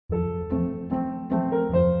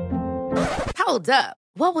Hold up.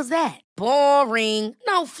 What was that? Boring.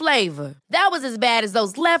 No flavor. That was as bad as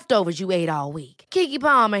those leftovers you ate all week. Keke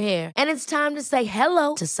Palmer here, and it's time to say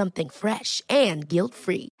hello to something fresh and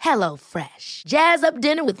guilt-free. Hello Fresh. Jazz up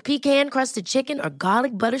dinner with pecan-crusted chicken or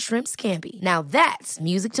garlic butter shrimp scampi. Now that's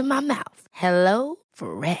music to my mouth. Hello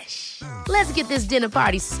Fresh. Let's get this dinner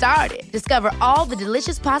party started. Discover all the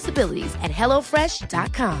delicious possibilities at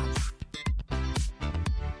hellofresh.com.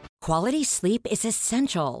 Quality sleep is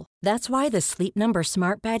essential. That's why the Sleep Number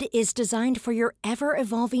Smart Bed is designed for your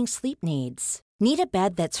ever-evolving sleep needs. Need a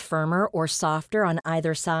bed that's firmer or softer on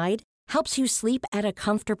either side? Helps you sleep at a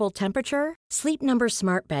comfortable temperature? Sleep Number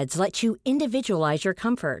Smart Beds let you individualize your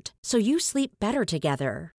comfort, so you sleep better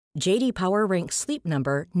together. J.D. Power ranks Sleep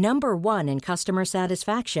Number number 1 in customer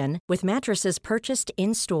satisfaction with mattresses purchased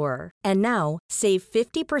in-store. And now, save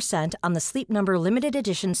 50% on the Sleep Number Limited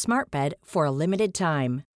Edition Smart Bed for a limited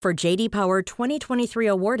time. For J.D. Power 2023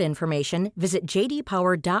 award information, visit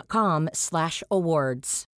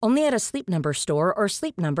jdpower.com/awards. Only at a Sleep Number store or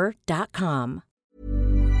sleepnumber.com.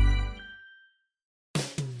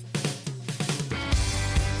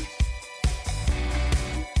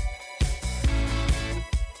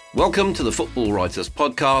 Welcome to the Football Writers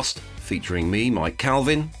Podcast, featuring me, Mike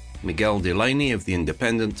Calvin, Miguel Delaney of The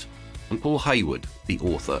Independent, and Paul Hayward, the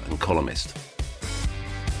author and columnist.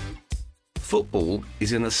 Football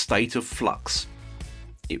is in a state of flux.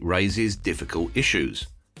 It raises difficult issues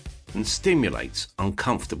and stimulates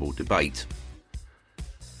uncomfortable debate.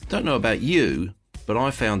 Don't know about you, but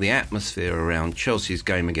I found the atmosphere around Chelsea's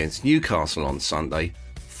game against Newcastle on Sunday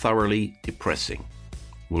thoroughly depressing.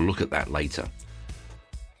 We'll look at that later.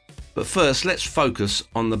 But first, let's focus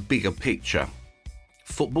on the bigger picture.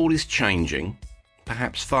 Football is changing,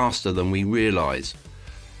 perhaps faster than we realise.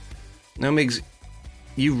 Now, Miggs,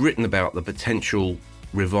 you've written about the potential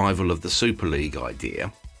revival of the Super League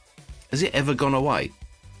idea. Has it ever gone away?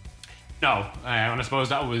 No, and I suppose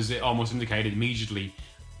that was almost indicated immediately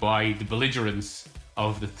by the belligerence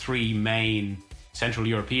of the three main Central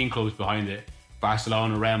European clubs behind it,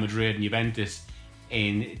 Barcelona, Real Madrid and Juventus,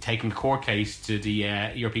 in taking the court case to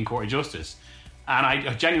the European Court of Justice. And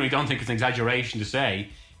I genuinely don't think it's an exaggeration to say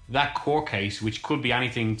that court case, which could be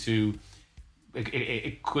anything to...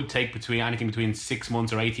 It could take anything between 6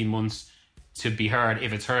 months or 18 months to be heard,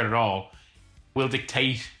 if it's heard at all, will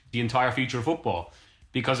dictate the entire future of football.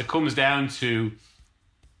 Because it comes down to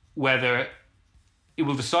whether it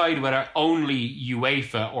will decide whether only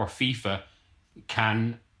UEFA or FIFA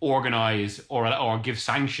can organise or give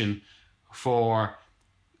sanction for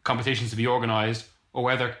competitions to be organised, or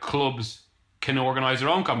whether clubs can organise their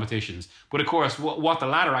own competitions. But of course, what the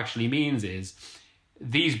latter actually means is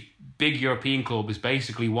these big European clubs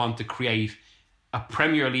basically want to create a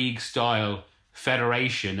Premier League style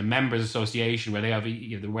federation, a members association where they have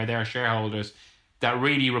where they are shareholders, that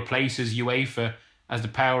really replaces UEFA as the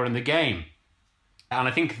power in the game. And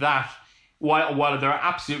I think that while there are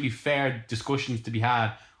absolutely fair discussions to be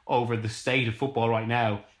had over the state of football right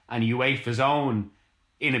now and UEFA's own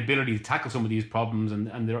inability to tackle some of these problems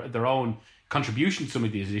and their own contribution to some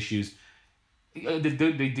of these issues,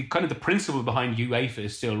 the kind of the principle behind UEFA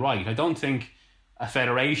is still right. I don't think a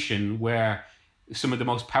federation where some of the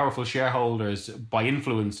most powerful shareholders by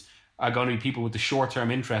influence are going to be people with the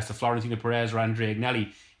short-term interest of Florentino Perez or Andrea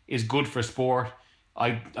Agnelli is good for sport.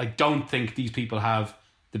 I don't think these people have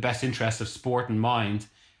the best interest of sport in mind.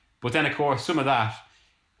 But then, of course, some of that,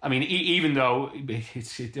 I mean, even though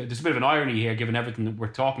there's a bit of an irony here, given everything that we're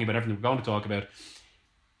talking about, everything we're going to talk about,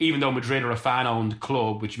 even though Madrid are a fan-owned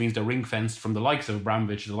club, which means they're ring-fenced from the likes of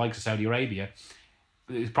Abramovich and the likes of Saudi Arabia,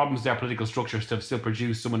 the problems with their political structures to still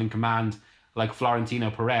produce someone in command like Florentino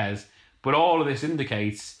Perez. But all of this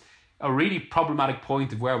indicates a really problematic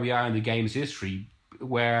point of where we are in the game's history,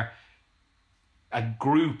 where a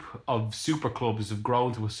group of super clubs have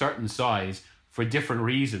grown to a certain size for different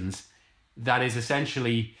reasons that is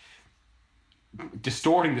essentially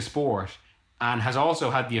distorting the sport, and has also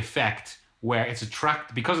had the effect where it's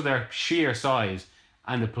because of their sheer size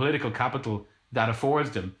and the political capital that affords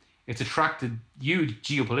them, it's attracted huge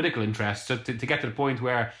geopolitical interests to get to the point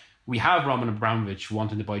where we have Roman Abramovich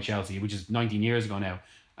wanting to buy Chelsea, which is 19 years ago now,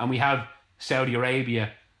 and we have Saudi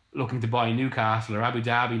Arabia looking to buy Newcastle, or Abu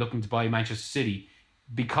Dhabi looking to buy Manchester City,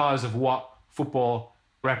 because of what football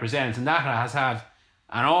represents. And that has had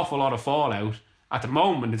an awful lot of fallout. At the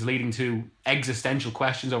moment, it's leading to existential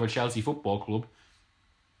questions over Chelsea Football Club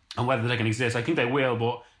and whether they can exist. I think they will,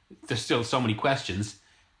 but there's still so many questions.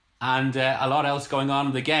 And a lot else going on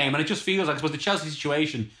in the game. And it just feels like, I suppose, the Chelsea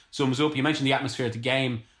situation sums up. You mentioned the atmosphere at the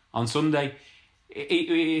game on Sunday.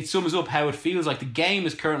 It sums up how it feels like the game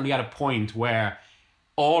is currently at a point where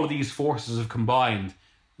all of these forces have combined,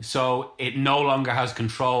 so it no longer has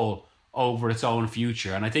control over its own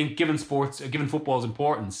future. And I think, given football's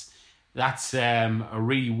importance, that's a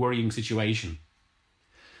really worrying situation.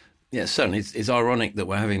 Yeah, certainly. It's ironic that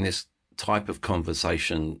we're having this type of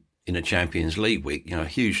conversation in a Champions League week, a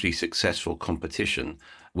hugely successful competition,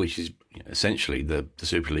 which is essentially the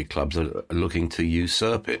Super League clubs are looking to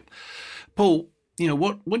usurp it. Paul,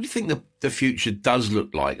 what do you think the future does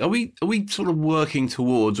look like? Are we sort of working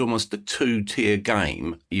towards almost a two-tier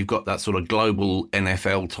game? You've got that sort of global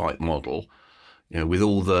NFL type model, with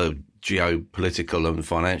all the geopolitical and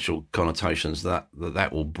financial connotations that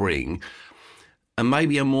will bring, and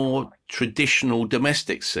maybe a more traditional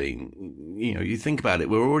domestic scene. You think about it,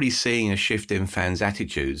 we're already seeing a shift in fans'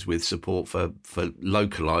 attitudes with support for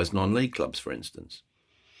localised non-league clubs, for instance.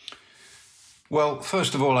 Well,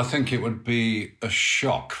 first of all, I think it would be a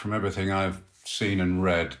shock from everything I've seen and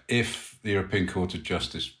read if the European Court of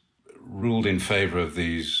Justice ruled in favour of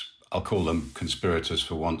these, I'll call them conspirators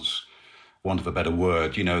for want of a better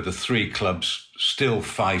word, the three clubs still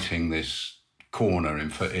fighting this corner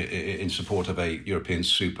in support of a European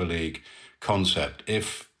Super League concept.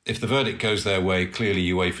 If the verdict goes their way, clearly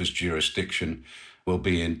UEFA's jurisdiction will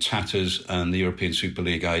be in tatters and the European Super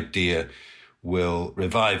League idea will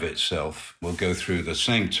revive itself. We'll go through the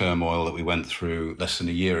same turmoil that we went through less than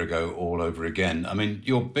a year ago all over again. I mean,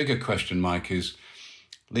 your bigger question, Mike,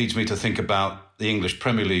 leads me to think about the English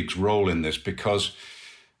Premier League's role in this, because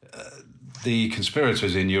the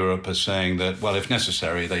conspirators in Europe are saying that, well, if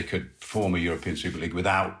necessary, they could form a European Super League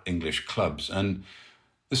without English clubs. And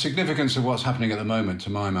the significance of what's happening at the moment,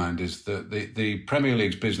 to my mind, is that the Premier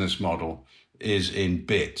League's business model is in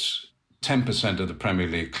bits. 10% of the Premier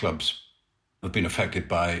League clubs have been affected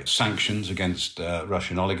by sanctions against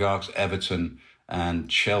Russian oligarchs, Everton and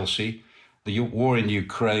Chelsea. The war in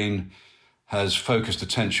Ukraine has focused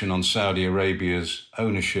attention on Saudi Arabia's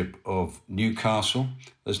ownership of Newcastle.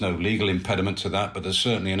 There's no legal impediment to that, but there's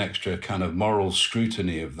certainly an extra kind of moral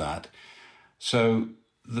scrutiny of that. So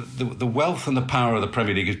the wealth and the power of the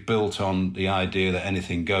Premier League is built on the idea that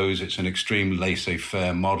anything goes. It's an extreme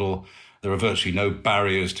laissez-faire model. There are virtually no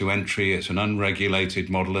barriers to entry. It's an unregulated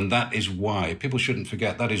model. And that is why, people shouldn't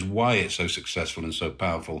forget, that is why it's so successful and so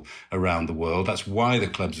powerful around the world. That's why the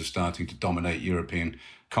clubs are starting to dominate European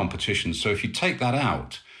competitions. So if you take that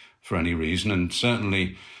out for any reason, and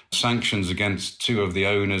certainly sanctions against two of the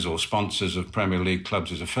owners or sponsors of Premier League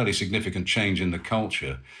clubs is a fairly significant change in the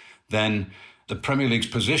culture, then the Premier League's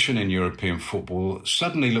position in European football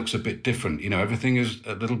suddenly looks a bit different. Everything is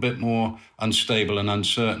a little bit more unstable and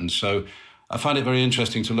uncertain. So I find it very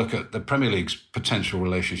interesting to look at the Premier League's potential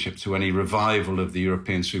relationship to any revival of the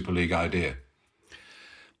European Super League idea.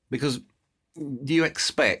 Because do you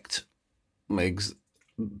expect, Miggs,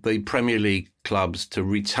 the Premier League clubs to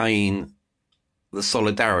retain the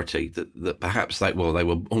solidarity that perhaps they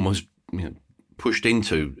were almost pushed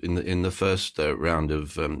into in the first round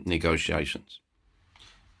of negotiations?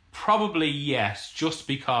 Probably yes, just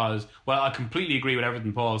because, I completely agree with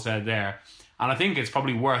everything Paul said there. And I think it's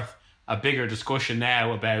probably worth a bigger discussion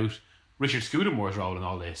now about Richard Scudamore's role in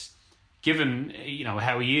all this. Given,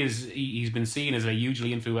 how he's been seen as a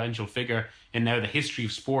hugely influential figure in now the history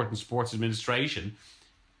of sport and sports administration,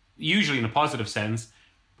 usually in a positive sense,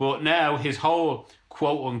 but now his whole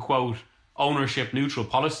quote-unquote ownership neutral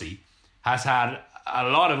policy has had a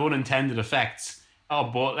lot of unintended effects.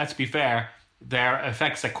 But let's be fair, they're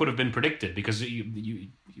effects that could have been predicted, because you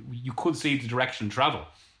could see the direction of travel.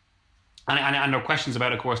 And there are questions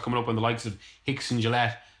about, of course, coming up on the likes of Hicks and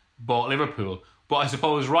Gillette bought Liverpool. But I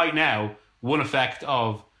suppose right now, one effect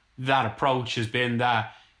of that approach has been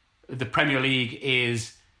that the Premier League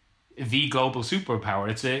is the global superpower.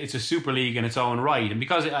 It's a super league in its own right. And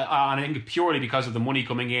because I think purely because of the money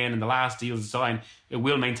coming in and the last deals signed, it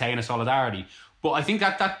will maintain a solidarity. But I think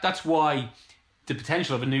that's why the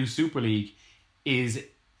potential of a new Super League is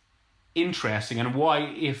interesting, and why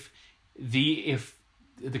if the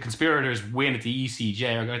conspirators win at the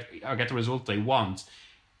ECJ or get the result they want,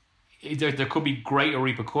 there could be greater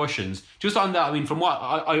repercussions. Just on that, I mean, from what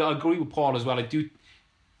I agree with Paul as well.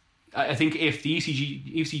 I think if the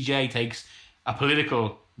ECJ takes a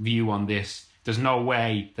political view on this, there's no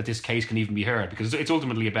way that this case can even be heard, because it's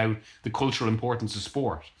ultimately about the cultural importance of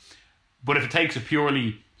sport. But if it takes a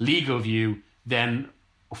purely legal view, then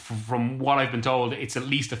from what I've been told, it's at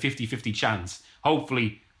least a 50-50 chance.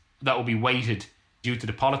 Hopefully that will be weighted due to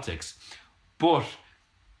the politics. But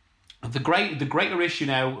the greater issue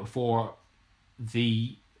now for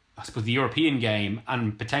the European game,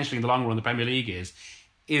 and potentially in the long run the Premier League,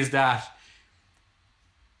 is that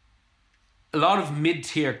a lot of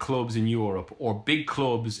mid-tier clubs in Europe or big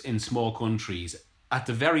clubs in small countries, at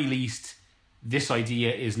the very least, this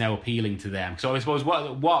idea is now appealing to them. So I suppose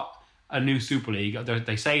what a new Super League,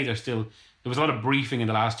 they say they're still... There was a lot of briefing in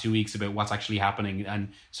the last 2 weeks about what's actually happening, and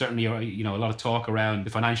certainly, you know, a lot of talk around the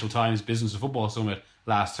Financial Times Business of Football Summit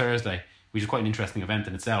last Thursday, which is quite an interesting event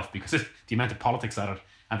in itself because the amount of politics at it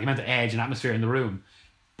and the amount of edge and atmosphere in the room.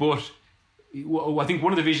 But I think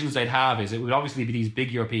one of the visions they'd have is it would obviously be these big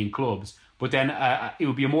European clubs, but then it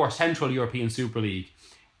would be a more central European Super League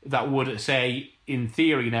that would say, in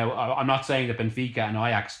theory now, I'm not saying that Benfica and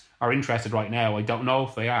Ajax are interested right now, I don't know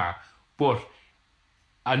if they are, but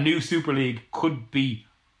a new Super League could be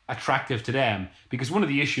attractive to them, because one of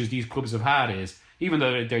the issues these clubs have had is, even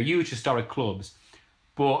though they're huge historic clubs,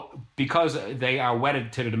 but because they are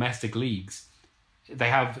wedded to the domestic leagues, they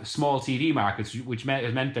have small TV markets, which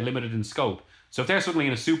has meant they're limited in scope. So if they're suddenly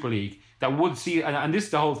in a Super League, that would see, and this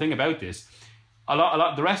is the whole thing about this, a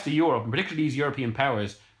lot the rest of Europe, and particularly these European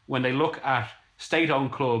powers, when they look at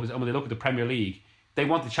state-owned clubs and when they look at the Premier League, they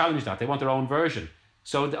want to challenge that. They want their own version.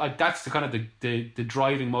 So that's the kind of the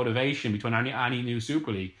driving motivation between any new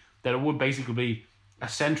Super League, that it would basically be a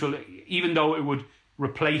central, even though it would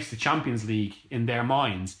replace the Champions League in their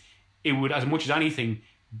minds, it would, as much as anything,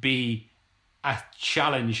 be a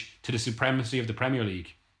challenge to the supremacy of the Premier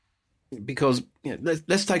League. Because, you know,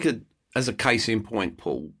 let's take it as a case in point,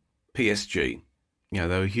 Paul. PSG, you know,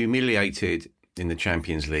 they were humiliated in the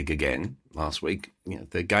Champions League again last week. You know,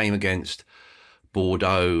 the game against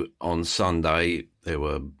Bordeaux on Sunday, there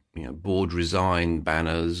were, you know, board resign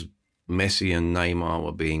banners. Messi and Neymar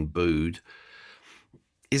were being booed.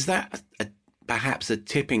 Is that perhaps a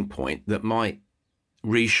tipping point that might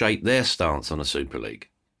reshape their stance on a Super League?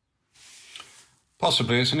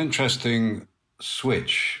 Possibly. It's an interesting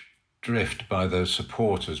drift by the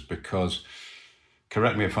supporters, because,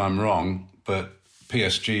 correct me if I'm wrong, but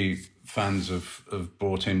PSG fans have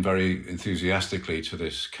bought in very enthusiastically to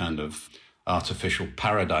this kind of artificial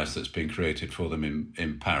paradise that's been created for them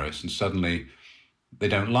in Paris, and suddenly they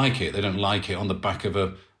don't like it. They don't like it on the back of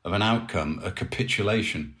an outcome, a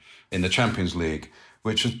capitulation in the Champions League,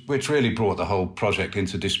 which really brought the whole project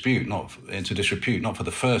into disrepute, not for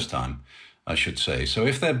the first time, I should say. So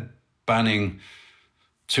if they're banning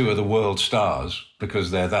two of the world stars because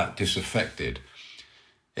they're that disaffected,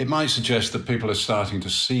 it might suggest that people are starting to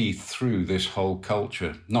see through this whole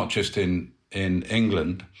culture, not just in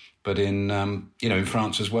England, but in in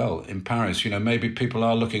France as well, in Paris. You know, maybe people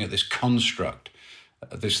are looking at this construct,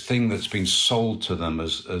 this thing that's been sold to them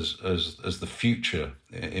as the future,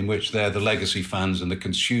 in which they're the legacy fans and the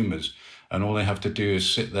consumers, and all they have to do is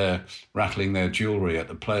sit there rattling their jewellery at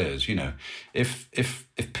the players. You know, if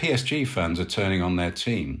PSG fans are turning on their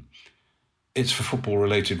team, it's for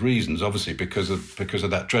football-related reasons, obviously, because of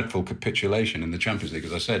that dreadful capitulation in the Champions League,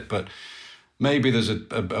 as I said. But maybe there's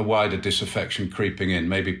a wider disaffection creeping in.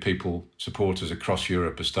 Maybe supporters across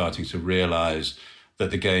Europe are starting to realise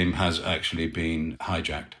that the game has actually been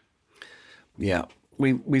hijacked. Yeah,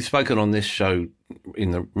 we've spoken on this show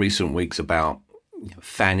in the recent weeks about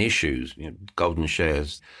fan issues, golden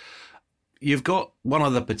shares. You've got one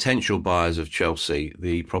of the potential buyers of Chelsea,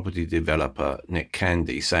 the property developer Nick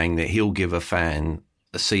Candy, saying that he'll give a fan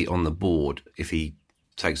a seat on the board if he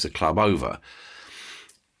takes the club over.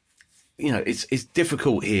 It's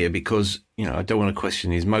difficult here because, I don't want to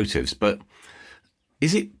question his motives, but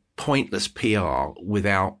is it pointless PR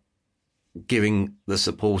without giving the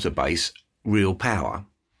supporter base real power?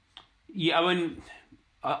 Yeah, I mean,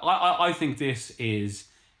 I think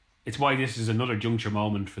it's why this is another juncture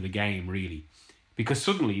moment for the game, really. Because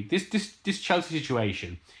suddenly, this Chelsea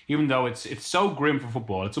situation, even though it's so grim for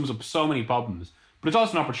football, it sums up so many problems, but it's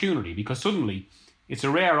also an opportunity, because suddenly it's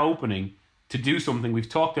a rare opening to do something we've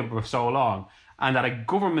talked about for so long, and that a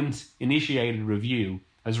government-initiated review,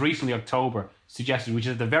 as recently October suggested, which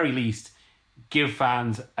is at the very least give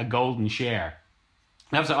fans a golden share.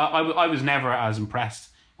 Now, I was never as impressed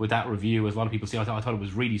with that review as a lot of people say. I thought it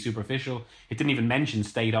was really superficial. It didn't even mention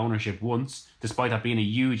state ownership once, despite that being a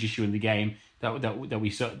huge issue in the game that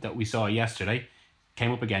we saw yesterday.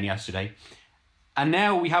 Came up again yesterday. And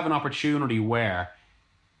now we have an opportunity where,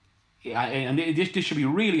 and this should be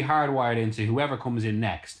really hardwired into whoever comes in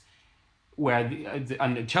next, where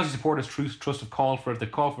the Chelsea Supporters Trust have called for it. They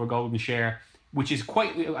call for a golden share, which is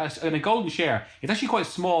quite, and a golden share, it's actually quite a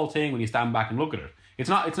small thing when you stand back and look at it.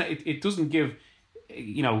 It doesn't give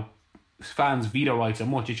fans veto rights so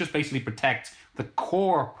much. It just basically protects the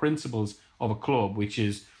core principles of a club, which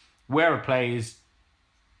is where it plays,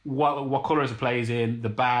 what colours it plays in, the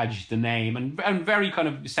badge, the name, and very kind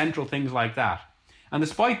of central things like that. And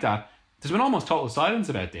despite that, there's been almost total silence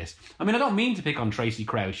about this. I mean, I don't mean to pick on Tracy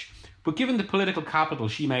Crouch, but given the political capital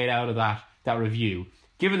she made out of that review,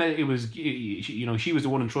 given that it was, she was the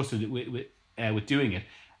one entrusted with doing it,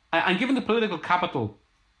 and given the political capital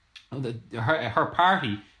that her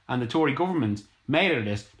party and the Tory government made out of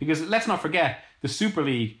this, because let's not forget, the Super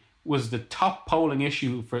League was the top polling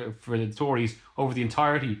issue for the Tories over the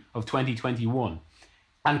entirety of 2021.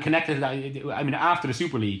 And connected to that, I mean, after the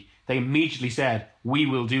Super League, they immediately said, we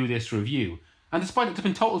will do this review. And despite it, there's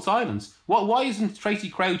been total silence. Why isn't Tracy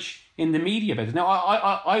Crouch in the media about it? Now,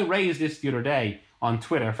 I raised this the other day on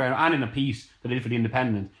Twitter and in a piece that I did for The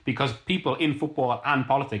Independent, because people in football and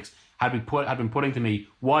politics had been putting to me,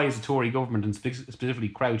 why is the Tory government and specifically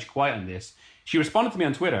Crouch quiet on this? She responded to me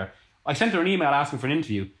on Twitter. I sent her an email asking for an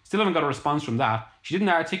interview. Still haven't got a response from that. She didn't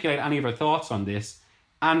articulate any of her thoughts on this.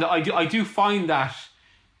 And I do find that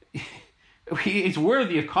it's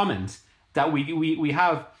worthy of comment that we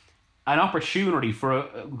have an opportunity for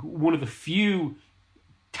one of the few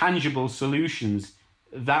tangible solutions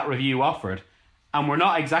that review offered, and we're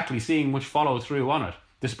not exactly seeing much follow through on it,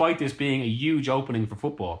 despite this being a huge opening for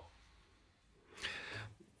football.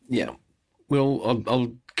 Yeah, well,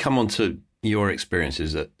 I'll come on to your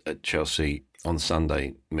experiences at Chelsea on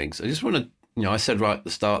Sunday, Migs. I just want to, I said right at the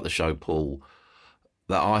start of the show, Paul,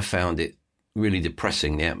 that I found it really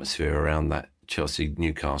depressing, the atmosphere around that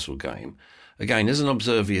Chelsea-Newcastle game. Again, as an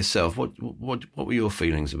observer yourself, what were your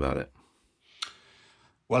feelings about it?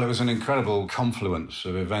 Well, it was an incredible confluence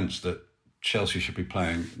of events that Chelsea should be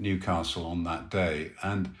playing Newcastle on that day.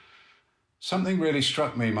 And something really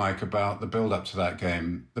struck me, Mike, about the build-up to that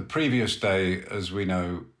game. The previous day, as we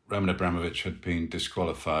know, Roman Abramovich had been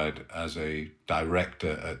disqualified as a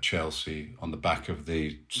director at Chelsea on the back of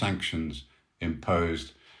the sanctions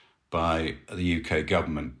imposed by the UK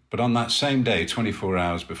government. But on that same day, 24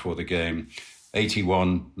 hours before the game,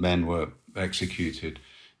 81 men were executed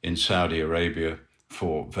in Saudi Arabia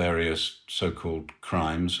for various so-called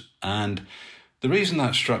crimes. And the reason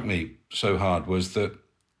that struck me so hard was that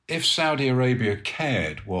if Saudi Arabia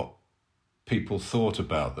cared what people thought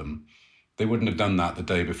about them, they wouldn't have done that the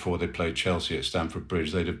day before they played Chelsea at Stamford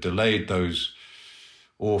Bridge. They'd have delayed those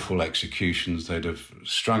awful executions. They'd have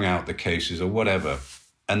strung out the cases or whatever.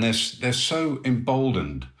 And they're so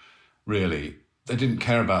emboldened, really. They didn't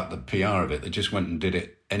care about the PR of it. They just went and did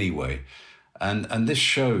it anyway. And this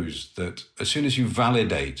shows that as soon as you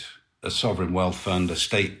validate a sovereign wealth fund, a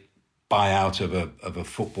state buyout of a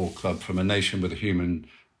football club from a nation with a human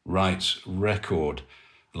rights record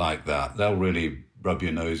like that, they'll really rub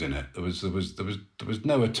your nose in it. There was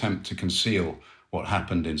no attempt to conceal what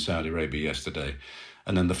happened in Saudi Arabia yesterday.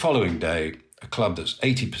 And then the following day, a club that's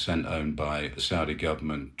 80% owned by the Saudi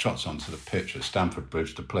government trots onto the pitch at Stamford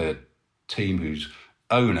Bridge to play a team whose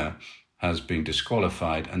owner has been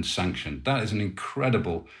disqualified and sanctioned. That is an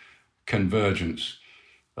incredible convergence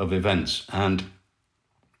of events. And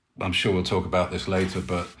I'm sure we'll talk about this later,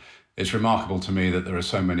 but it's remarkable to me that there are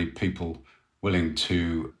so many people willing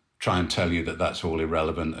to try and tell you that that's all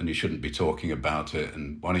irrelevant and you shouldn't be talking about it,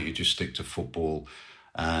 and why don't you just stick to football,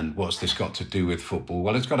 and what's this got to do with football?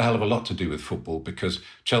 Well, it's got a hell of a lot to do with football, because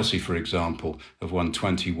Chelsea, for example, have won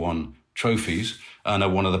 21 trophies and are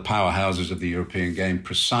one of the powerhouses of the European game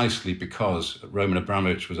precisely because Roman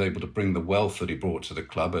Abramovich was able to bring the wealth that he brought to the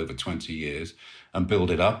club over 20 years and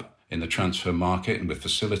build it up in the transfer market and with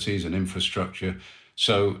facilities and infrastructure.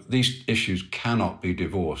 So these issues cannot be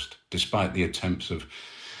divorced, despite the attempts of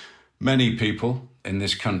many people in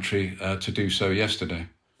this country to do so yesterday.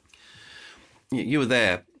 You were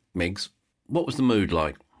there, Migs. What was the mood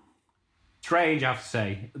like? Strange, I have to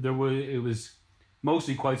say. It was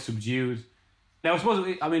mostly quite subdued. Now,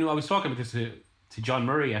 I was talking about this to John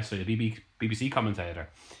Murray yesterday, the BBC commentator,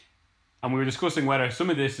 and we were discussing whether some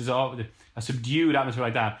of this is all a subdued atmosphere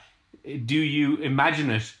like that. Do you imagine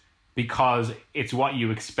it because it's what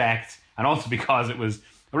you expect, and also because it was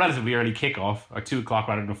a relatively early kickoff, or 2 o'clock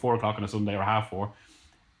rather than 4 o'clock on a Sunday or 4:30,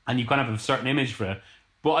 and you kind of have a certain image for it.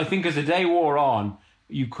 But I think as the day wore on,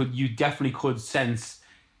 you definitely could sense,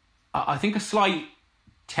 I think, a slight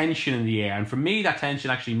tension in the air. And for me, that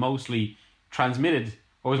tension actually mostly transmitted,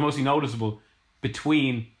 or was mostly noticeable,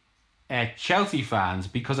 between Chelsea fans,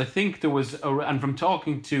 because I think there was, and from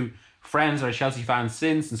talking to friends that are Chelsea fans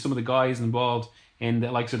since, and some of the guys involved in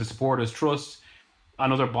the likes of the Supporters Trust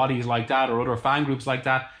and other bodies like that, or other fan groups like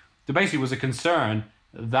that, there basically was a concern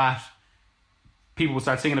that people would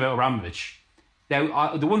start singing about Abramovich.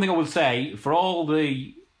 Now, the one thing I will say, for all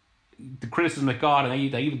the criticism that got, and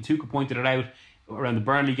even Tuchel pointed it out around the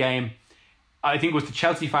Burnley game, I think it was to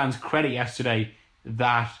Chelsea fans' credit yesterday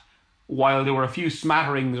that while there were a few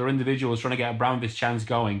smatterings or individuals trying to get Abramovich's chance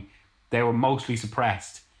going, they were mostly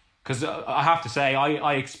suppressed. Because I have to say,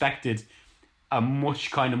 I expected a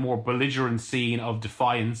much kind of more belligerent scene of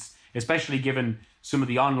defiance, especially given some of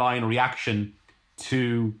the online reaction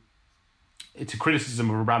to criticism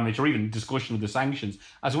of Abramovich, or even discussion of the sanctions,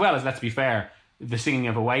 as well as, let's be fair, the singing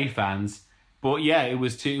of away fans. But yeah, it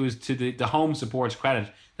was to the home support's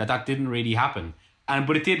credit that didn't really happen.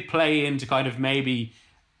 But it did play into kind of maybe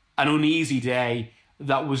an uneasy day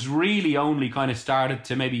that was really only kind of started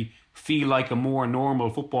to maybe feel like a more normal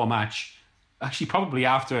football match, actually probably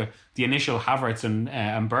after the initial Havertz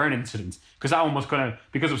and Byrne incident, because that one was kind of,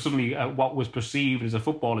 because of suddenly what was perceived as a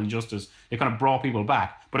football injustice, it kind of brought people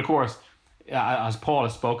back. But of course, as Paul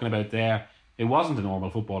has spoken about there, it wasn't a normal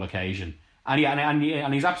football occasion.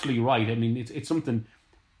 And he's absolutely right. I mean, it's something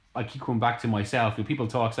I keep coming back to myself. When people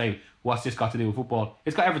say, what's this got to do with football?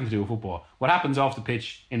 It's got everything to do with football. What happens off the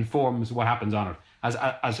pitch informs what happens on it.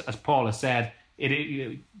 As Paul has said,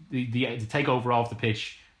 the takeover off the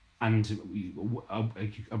pitch and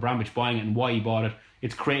Abramovich buying it and why he bought it,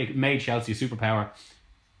 it made Chelsea a superpower.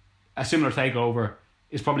 A similar takeover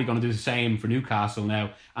is probably going to do the same for Newcastle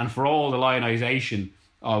now, and for all the lionisation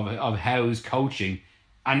of Howe's coaching.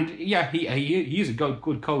 And yeah, he is a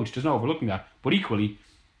good coach, there's no overlooking that. But equally,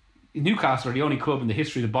 Newcastle are the only club in the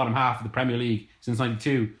history of the bottom half of the Premier League since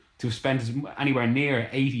 '92 to have spent anywhere near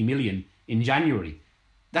 80 million in January.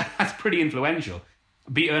 That's pretty influential.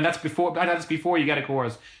 And that's before you get, of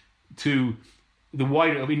course, to the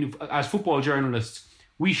wider. I mean, as football journalists,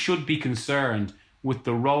 we should be concerned with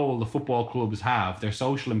the role the football clubs have, their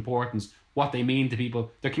social importance, what they mean to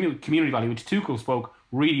people, their community value, which Tuchel spoke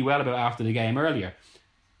really well about after the game earlier.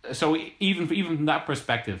 So even from that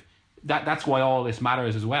perspective, that's why all this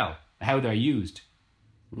matters as well, how they're used.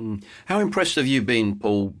 How impressed have you been,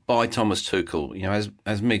 Paul, by Thomas Tuchel? You know,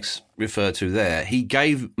 as Mick's referred to there, he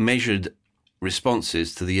gave measured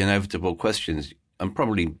responses to the inevitable questions and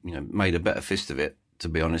probably, made a better fist of it, to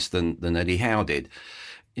be honest, than Eddie Howe did.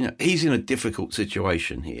 He's in a difficult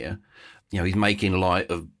situation here. He's making light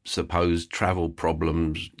of supposed travel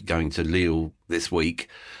problems, going to Lille this week,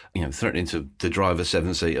 threatening to drive a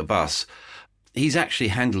 7-seater bus. He's actually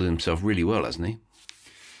handled himself really well, hasn't he?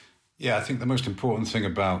 Yeah, I think the most important thing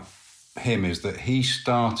about him is that he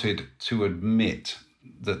started to admit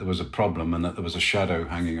that there was a problem and that there was a shadow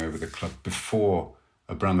hanging over the club before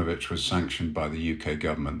Abramovich was sanctioned by the UK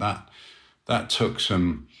government. That took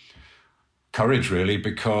some courage, really,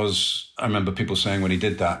 because I remember people saying when he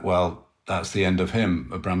did that, well, that's the end of him.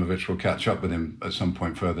 Abramovich will catch up with him at some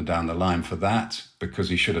point further down the line for that, because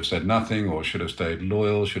he should have said nothing or should have stayed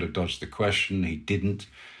loyal, should have dodged the question. He didn't.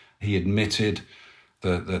 He admitted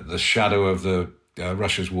the shadow of the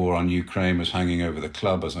Russia's war on Ukraine was hanging over the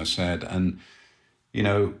club, as I said. And,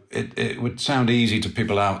 it would sound easy to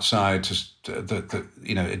people outside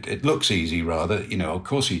it looks easy rather, of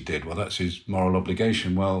course he did. Well, that's his moral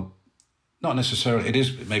obligation. Well, not necessarily. It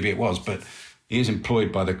is, maybe it was, but he is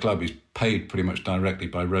employed by the club. He's paid pretty much directly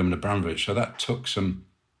by Roman Abramovich. So that took some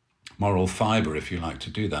moral fibre, if you like, to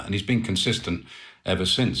do that. And he's been consistent ever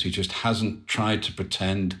since. He just hasn't tried to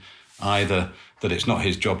pretend either that it's not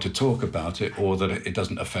his job to talk about it or that it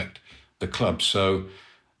doesn't affect the club. So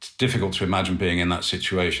it's difficult to imagine being in that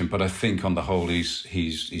situation. But I think on the whole,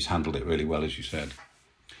 he's handled it really well, as you said.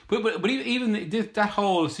 But even that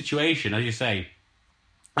whole situation, as you say,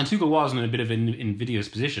 and Tuchel was in a bit of an invidious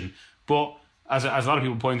position, but as a lot of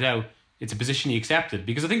people point out, it's a position he accepted,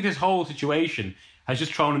 because I think this whole situation has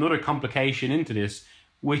just thrown another complication into this,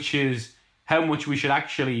 which is how much we should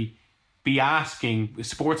actually be asking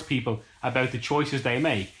sports people about the choices they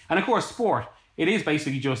make. And of course, sport, it is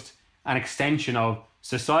basically just an extension of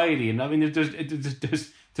society. And I mean,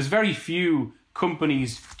 there's very few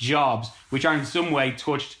companies' jobs which are in some way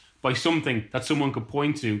touched by something that someone could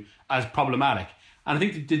point to as problematic. And I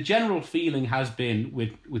think the general feeling has been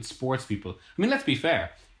with sports people. I mean, let's be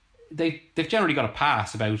fair. They've generally got a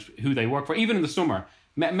pass about who they work for. Even in the summer,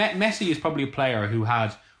 Messi is probably a player who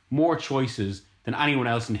had more choices than anyone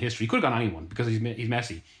else in history. He could have gone anyone because he's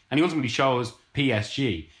Messi. And he ultimately chose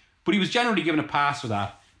PSG. But he was generally given a pass for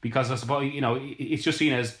that because, I suppose, it's just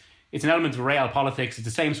seen as it's an element of real politics. It's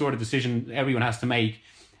the same sort of decision everyone has to make.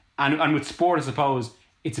 And with sport, I suppose,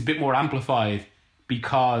 it's a bit more amplified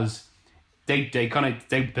because they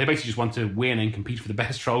basically just want to win and compete for the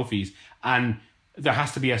best trophies, and there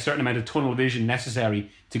has to be a certain amount of tunnel vision necessary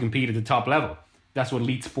to compete at the top level. That's what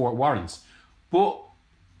elite sport warrants. But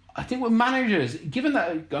I think with managers, given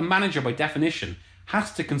that a manager by definition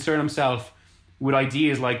has to concern himself with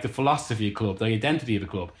ideas like the philosophy of a club, the identity of a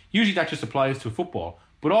club, usually that just applies to football,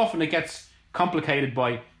 but often it gets complicated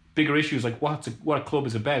by bigger issues like what a club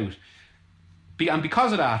is about. And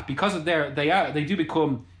because of that, they do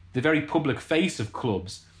become the very public face of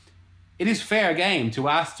clubs, it is fair game to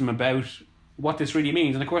ask them about what this really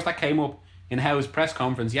means. And of course that came up in Howe's press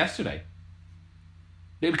conference yesterday.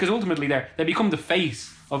 Because ultimately they become the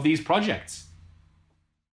face of these projects.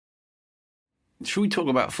 Should we talk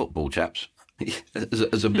about football, chaps?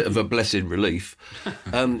 as a bit of a blessed relief.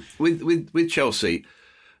 With Chelsea,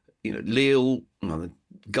 Lille, the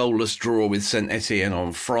goalless draw with Saint Etienne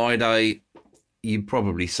on Friday, you'd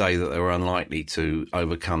probably say that they were unlikely to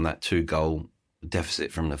overcome that 2-goal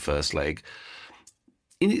deficit from the first leg.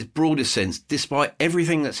 In its broadest sense, despite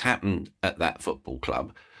everything that's happened at that football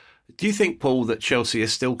club, do you think, Paul, that Chelsea are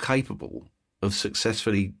still capable of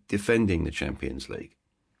successfully defending the Champions League?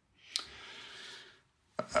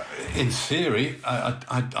 In theory,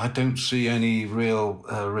 I don't see any real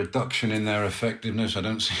reduction in their effectiveness. I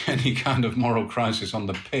don't see any kind of moral crisis on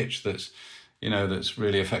the pitch that's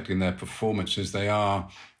really affecting their performances. They are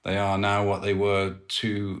now what they were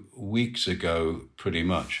 2 weeks ago, pretty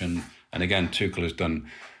much. And again, Tuchel has done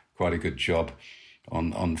quite a good job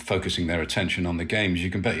on focusing their attention on the games.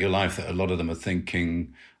 You can bet your life that a lot of them are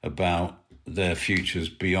thinking about their futures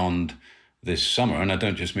beyond this summer. And I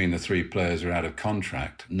don't just mean the 3 players are out of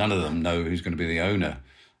contract. None of them know who's going to be the owner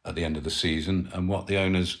at the end of the season and what the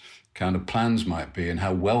owner's kind of plans might be and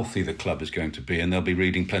how wealthy the club is going to be. And they'll be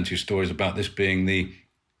reading plenty of stories about this being the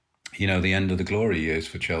end of the glory years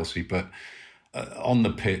for Chelsea. But on the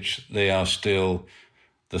pitch, they are still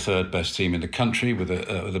the 3rd best team in the country with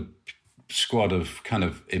a squad of kind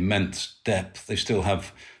of immense depth. They still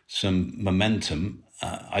have some momentum.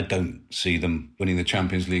 I don't see them winning the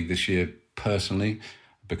Champions League this year personally,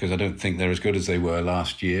 because I don't think they're as good as they were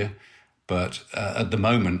last year. But at the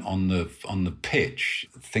moment on the pitch,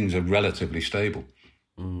 things are relatively stable.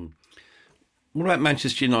 Mm. What about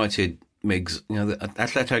Manchester United, Migs? The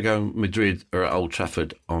Atletico Madrid are at Old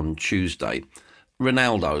Trafford on Tuesday.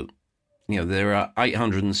 Ronaldo, there are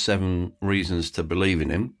 807 reasons to believe in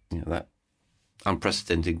him. That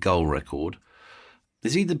unprecedented goal record.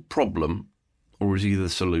 Is he the problem or is he the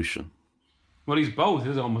solution? Well, he's both.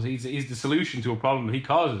 He's the solution to a problem that he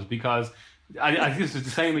causes, because I think this is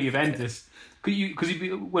the same with Juventus. Because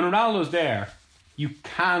when Ronaldo's there, you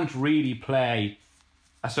can't really play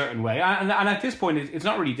a certain way. And at this point, it's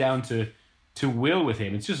not really down to will with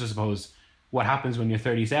him. It's just, I suppose, what happens when you're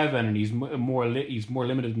 37 and he's more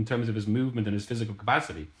limited in terms of his movement and his physical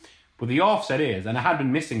capacity. But the offset is, and it had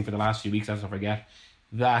been missing for the last few weeks, as I forget,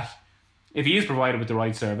 that if he is provided with the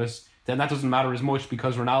right service, then that doesn't matter as much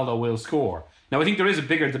because Ronaldo will score. Now, I think there is a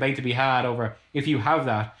bigger debate to be had over, if you have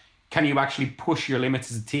that, can you actually push your limits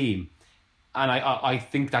as a team? And I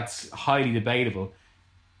think that's highly debatable.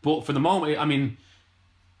 But for the moment, I mean,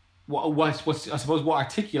 I suppose what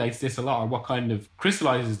articulates this a lot, or what kind of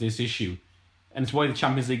crystallises this issue, and it's why the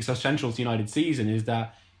Champions League is so central to United's season, is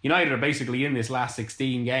that United are basically in this last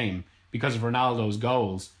 16 game because of Ronaldo's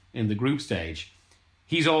goals in the group stage.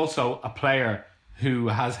 He's also a player who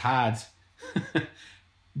has had...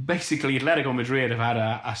 Basically, Atletico Madrid have had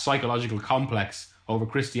a psychological complex over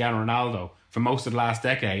Cristiano Ronaldo for most of the last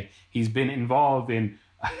decade. He's been involved in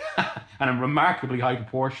a remarkably high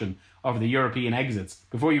proportion of the European exits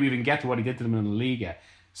before you even get to what he did to them in the Liga.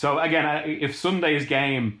 So again, if Sunday's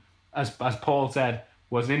game, as Paul said,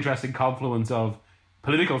 was an interesting confluence of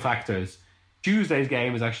political factors, Tuesday's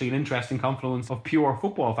game is actually an interesting confluence of pure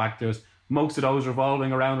football factors, most of those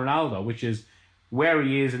revolving around Ronaldo, which is where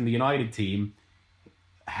he is in the United team,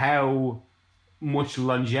 how much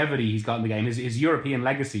longevity he's got in the game, his European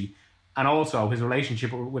legacy, and also his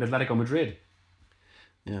relationship with Atletico Madrid.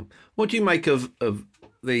 Yeah. What do you make of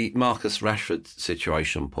the Marcus Rashford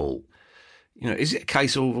situation, Paul? Is it a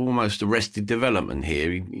case of almost arrested development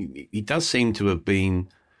here? He does seem to have been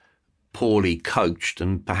poorly coached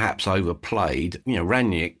and perhaps overplayed.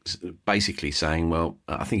 Rangnick's basically saying, well,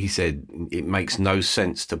 I think he said it makes no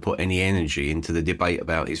sense to put any energy into the debate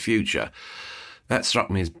about his future. That struck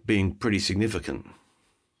me as being pretty significant.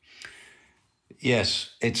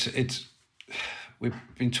 Yes, it's. We've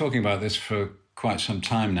been talking about this for quite some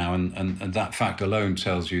time now, and that fact alone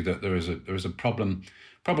tells you that there is a problem,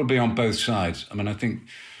 probably on both sides. I mean, I think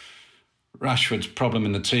Rashford's problem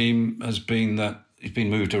in the team has been that he's been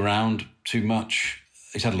moved around too much.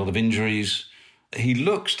 He's had a lot of injuries. He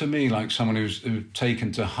looks to me like someone who's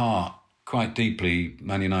taken to heart quite deeply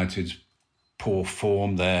Man United's poor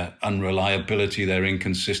form, their unreliability, their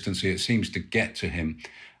inconsistency. It seems to get to him.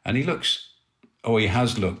 And he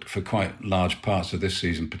has looked for quite large parts of this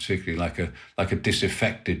season, particularly like a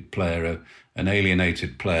disaffected player, an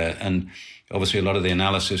alienated player. And obviously a lot of the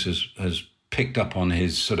analysis has picked up on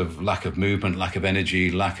his sort of lack of movement, lack of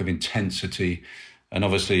energy, lack of intensity. And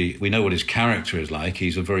obviously, we know what his character is like.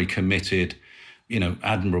 He's a very committed,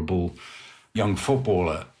 admirable young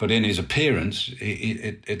footballer. But in his appearance,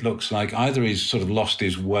 it looks like either he's sort of lost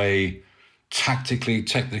his way tactically,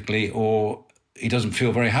 technically, or he doesn't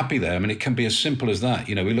feel very happy there. I mean, it can be as simple as that.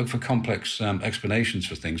 We look for complex explanations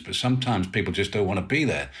for things, but sometimes people just don't want to be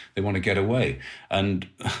there. They want to get away. And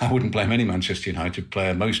I wouldn't blame any Manchester United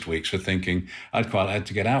player most weeks for thinking, I'd quite like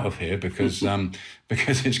to get out of here because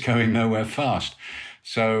it's going nowhere fast.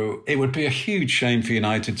 So it would be a huge shame for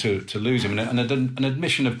United to lose him, and an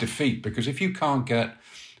admission of defeat, because if you can't get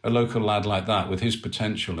a local lad like that with his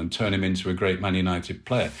potential and turn him into a great Man United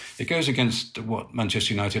player, it goes against what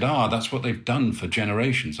Manchester United are. That's what they've done for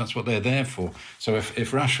generations. That's what they're there for. So if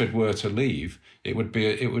Rashford were to leave, it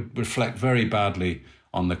would reflect very badly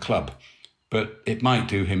on the club. But it might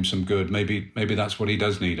do him some good. Maybe that's what he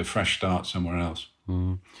does need, a fresh start somewhere else.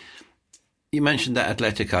 Mm. You mentioned that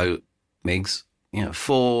Atletico, Miggs,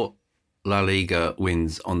 4 La Liga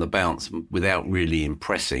wins on the bounce without really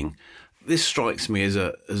impressing. This strikes me as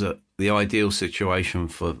the ideal situation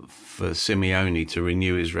for Simeone to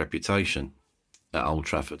renew his reputation at Old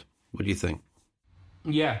Trafford. What do you think?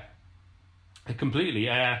 Yeah, completely.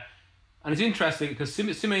 And it's interesting because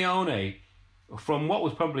Simeone, from what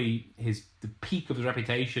was probably the peak of his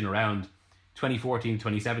reputation around 2014,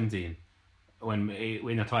 2017,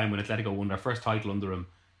 in a time when Atletico won their first title under him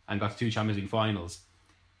and got to 2 Champions League finals,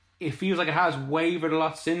 it feels like it has wavered a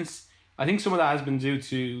lot since. I think some of that has been due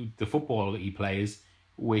to the football that he plays,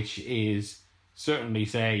 which is certainly,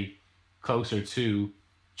 say, closer to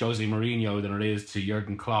Jose Mourinho than it is to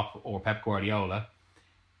Jurgen Klopp or Pep Guardiola.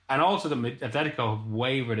 And also the Atletico have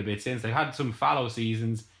wavered a bit since. They've had some fallow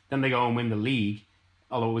seasons, then they go and win the league,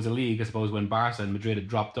 although it was a league, I suppose, when Barca and Madrid had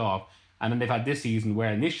dropped off. And then they've had this season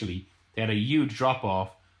where initially they had a huge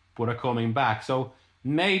drop-off, but are coming back. So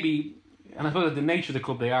maybe, and I suppose the nature of the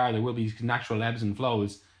club they are, there will be natural ebbs and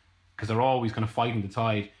flows, because they're always kind of fighting the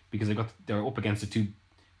tide, because they're up against the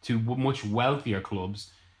two much wealthier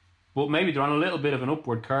clubs. But maybe they're on a little bit of an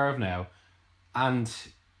upward curve now, and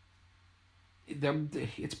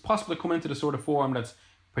it's possible to come into the sort of form that's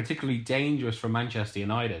particularly dangerous for Manchester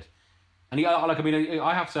United. And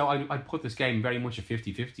I have to say, I'd put this game very much a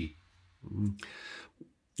 50-50.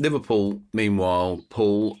 Liverpool, meanwhile,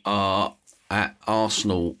 Paul, are at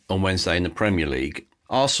Arsenal on Wednesday in the Premier League.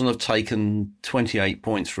 Arsenal have taken 28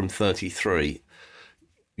 points from 33.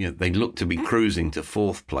 They look to be cruising to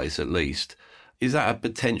 4th place at least. Is that a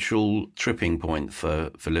potential tripping point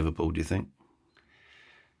for Liverpool, do you think?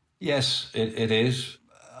 Yes, it is.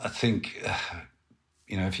 I think,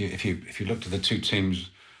 if you looked at the two teams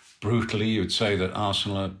brutally, you would say that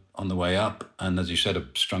Arsenal are on the way up, and as you said, have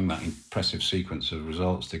strung that impressive sequence of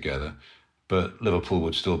results together. But Liverpool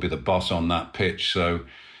would still be the boss on that pitch, so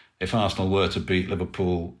if Arsenal were to beat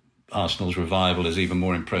Liverpool, Arsenal's revival is even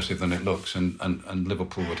more impressive than it looks, and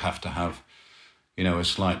Liverpool would have to have, a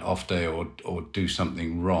slight off day or do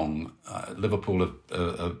something wrong. Liverpool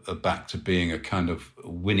are back to being a kind of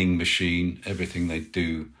winning machine. Everything they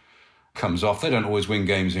do comes off. They don't always win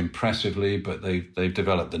games impressively, but they've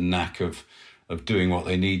developed the knack of doing what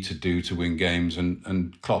they need to do to win games,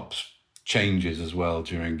 and Klopp's changes as well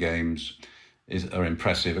during games are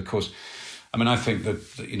impressive. Of course, I think that,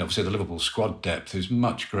 obviously the Liverpool squad depth is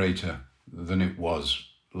much greater than it was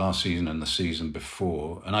last season and the season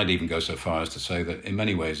before. And I'd even go so far as to say that in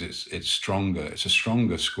many ways it's stronger. It's a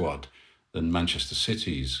stronger squad than Manchester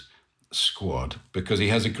City's squad, because he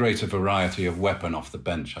has a greater variety of weapon off the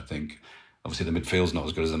bench, I think. Obviously the midfield's not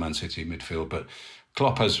as good as the Man City midfield, but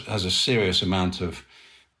Klopp has a serious amount of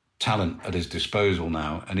talent at his disposal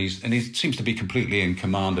now, and he seems to be completely in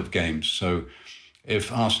command of games. So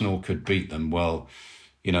if Arsenal could beat them, well,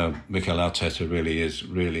 Mikel Arteta really is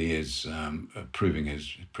proving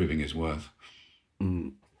his worth.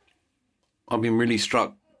 I've been really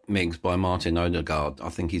struck, Miggs, by Martin Odegaard. I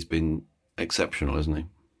think he's been exceptional, isn't he?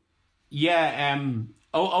 Yeah,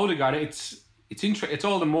 Odegaard. It's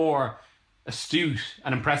all the more astute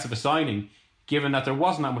and impressive a signing, given that there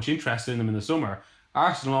wasn't that much interest in him in the summer.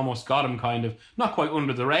 Arsenal almost got him kind of not quite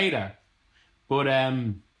under the radar, but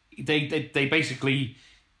they basically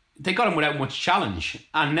got him without much challenge,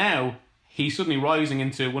 and now he's suddenly rising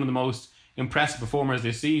into one of the most impressive performers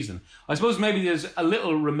this season. I suppose maybe there's a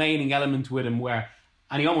little remaining element with him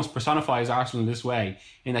and he almost personifies Arsenal in this way,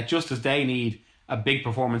 in that just as they need a big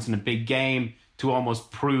performance in a big game to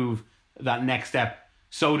almost prove that next step,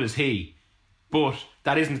 so does he. But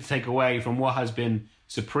that isn't to take away from what has been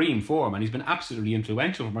supreme for him, and he's been absolutely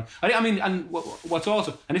influential for him. And what's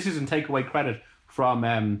also, and this isn't take away credit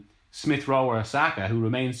from Smith Rowe or Saka, who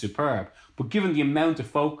remain superb. But given the amount of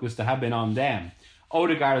focus that have been on them,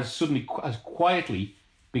 Odegaard has quietly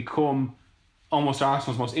become almost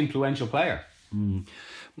Arsenal's most influential player.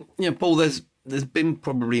 Yeah, Paul, there's been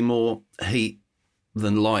probably more heat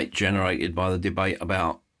than light generated by the debate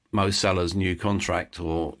about Mo Salah's new contract,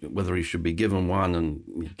 or whether he should be given one,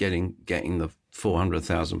 and getting the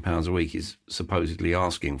 £400,000 a week he's supposedly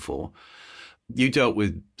asking for. You dealt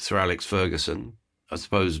with Sir Alex Ferguson. I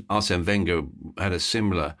suppose Arsene Wenger had a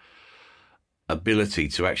similar ability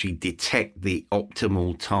to actually detect the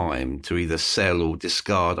optimal time to either sell or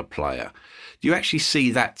discard a player. Do you actually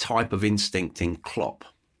see that type of instinct in Klopp?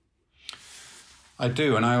 I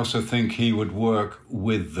do, and I also think he would work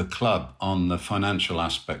with the club on the financial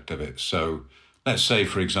aspect of it. So let's say,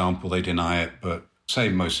 for example, they deny it, but say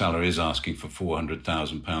Mo Salah is asking for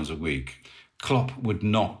 £400,000 a week. Klopp would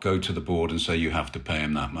not go to the board and say, you have to pay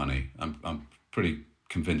him that money. I'm pretty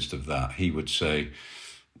convinced of that. He would say,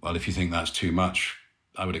 well, if you think that's too much,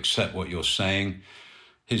 I would accept what you're saying.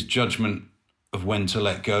 His judgment of when to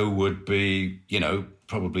let go would be,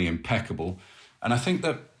 probably impeccable. And I think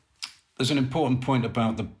that there's an important point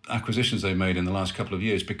about the acquisitions they made in the last couple of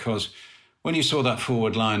years, because when you saw that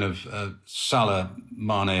forward line of Salah,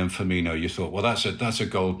 Mane and Firmino, you thought, well, that's a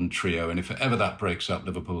golden trio. And if ever that breaks up,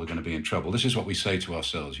 Liverpool are going to be in trouble. This is what we say to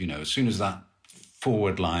ourselves, as soon as that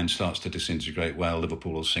forward line starts to disintegrate, well,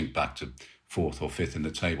 Liverpool will sink back to 4th or 5th in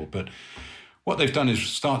the table. But what they've done is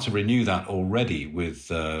start to renew that already with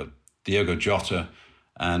Diogo Jota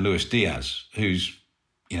and Luis Diaz, who's,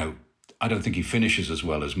 I don't think he finishes as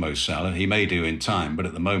well as Mo Salah. He may do in time, but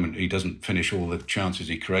at the moment he doesn't finish all the chances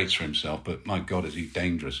he creates for himself. But my God, is he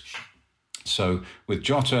dangerous. So with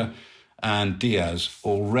Jota and Diaz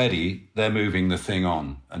already, they're moving the thing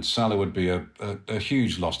on. And Salah would be a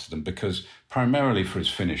huge loss to them, because primarily for his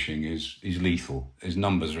finishing, he's lethal. His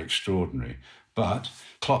numbers are extraordinary. But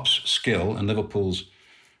Klopp's skill and Liverpool's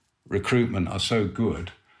recruitment are so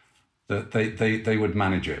good that they would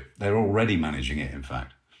manage it. They're already managing it, in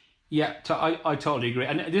fact. Yeah, I totally agree.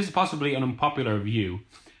 And this is possibly an unpopular view,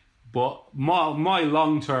 but my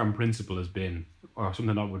long-term principle has been, or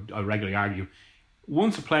something I regularly argue,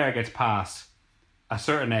 once a player gets past a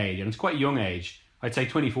certain age, and it's quite a young age, I'd say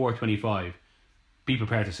 24, 25, be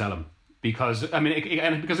prepared to sell him. Because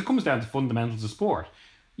it comes down to fundamentals of sport.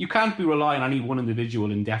 You can't be relying on any one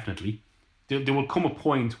individual indefinitely. There will come a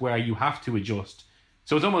point where you have to adjust.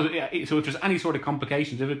 So if there's any sort of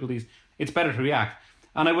complications, difficulties, it's better to react.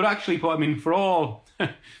 And I would actually put, for all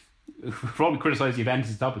we criticise the events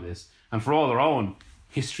at the top of this, and for all their own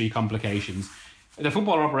history complications, the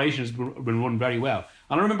football operation has been run very well.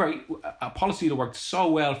 And I remember a policy that worked so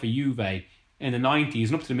well for Juve in the 90s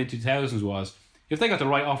and up to the mid-2000s was, if they got the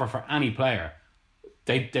right offer for any player,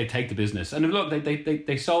 they take the business. And look,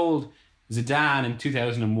 they sold Zidane in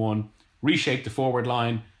 2001, reshaped the forward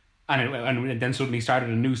line, and then suddenly started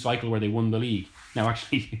a new cycle where they won the league. Now,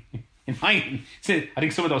 actually, I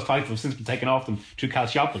think some of those titles have since been taken off them through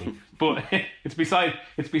Calciopoli, but it's beside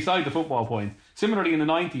the football point. Similarly, in the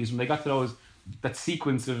 90s, when they got to that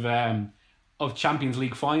sequence of Champions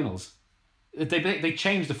League finals, they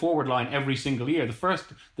changed the forward line every single year.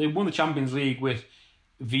 They won the Champions League with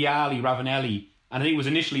Vialli, Ravanelli, and I think it was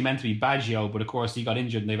initially meant to be Baggio, but of course he got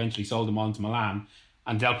injured and they eventually sold him on to Milan,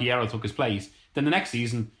 and Del Piero took his place. Then the next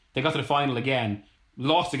season, they got to the final again,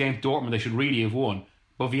 lost against Dortmund, they should really have won,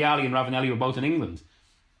 but Vialli and Ravanelli were both in England.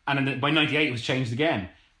 And by 98 it was changed again.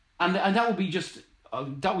 And that would be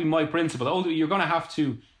that would be my principle. You're going to have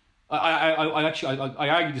to... I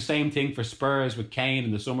argue the same thing for Spurs with Kane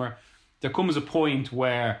in the summer. There comes a point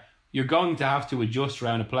where you're going to have to adjust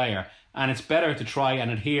around a player, and it's better to try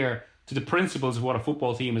and adhere to the principles of what a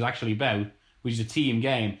football team is actually about, which is a team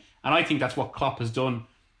game. And I think that's what Klopp has done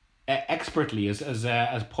expertly,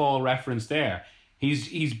 as Paul referenced there.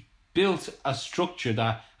 He's built a structure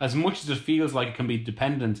that, as much as it feels like it can be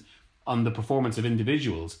dependent on the performance of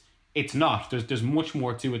individuals, it's not. There's much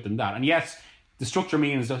more to it than that. And yes, the structure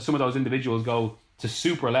means that some of those individuals go to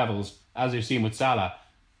super levels, as you've seen with Salah,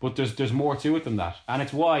 but there's more to it than that. And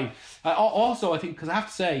it's why, also I think, because I have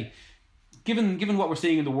to say, given what we're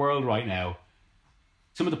seeing in the world right now,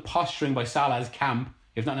 some of the posturing by Salah's camp,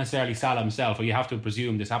 if not necessarily Salah himself, or you have to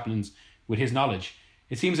presume this happens with his knowledge,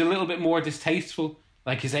 it seems a little bit more distasteful.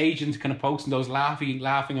 Like his agent kind of posting those laughing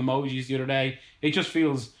emojis the other day. It just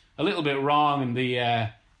feels a little bit wrong in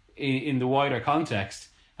the wider context.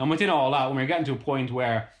 And within all that, when we're getting to a point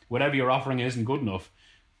where whatever you're offering isn't good enough,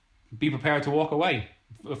 be prepared to walk away.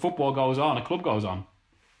 Football goes on, a club goes on.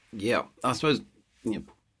 Yeah, I suppose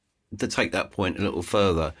to take that point a little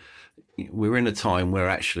further, we're in a time where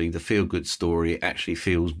actually the feel-good story actually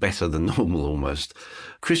feels better than normal almost.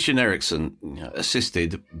 Christian Eriksen,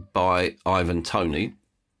 assisted by Ivan Toney,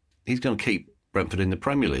 he's going to keep Brentford in the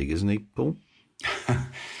Premier League, isn't he, Paul?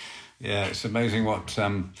 Yeah, it's amazing what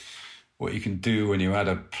you can do when you add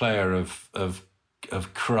a player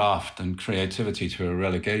of craft and creativity to a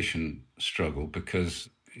relegation struggle, because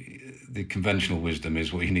the conventional wisdom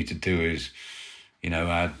is what you need to do is,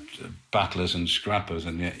 add battlers and scrappers,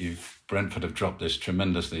 and yet Brentford have dropped this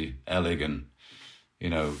tremendously elegant,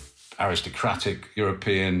 aristocratic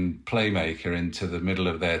European playmaker into the middle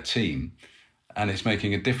of their team, and it's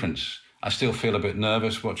making a difference. I still feel a bit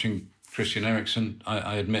nervous watching Christian Eriksen,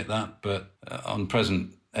 I admit that, but on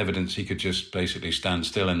present evidence, he could just basically stand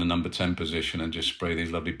still in the number 10 position and just spray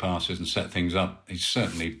these lovely passes and set things up. He's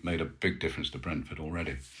certainly made a big difference to Brentford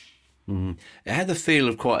already. Mm. It had the feel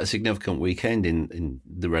of quite a significant weekend in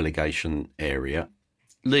the relegation area.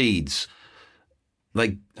 Leeds,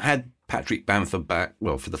 they had Patrick Bamford back,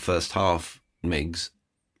 for the first half, Miggs.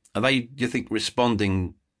 Are they, do you think,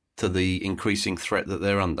 responding to the increasing threat that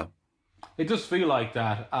they're under? It does feel like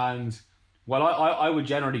that, and I would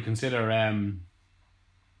generally consider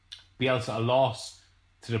Bielsa a loss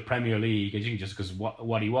to the Premier League, I think, just because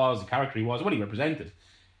what he was, the character he was, what he represented.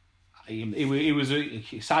 It was a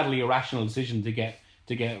sadly irrational decision to get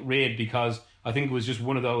rid, because I think it was just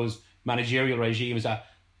one of those managerial regimes that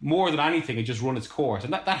more than anything it just run its course,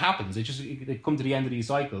 and that happens. They come to the end of these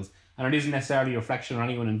cycles, and it isn't necessarily a reflection on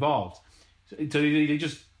anyone involved. So they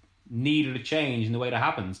just needed a change in the way that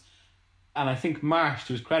happens. And I think Marsh,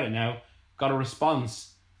 to his credit now, got a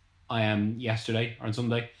response yesterday or on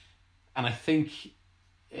Sunday, and I think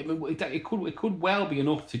it could well be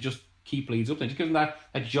enough to just keep Leeds up there, just give them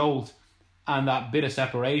that jolt and that bit of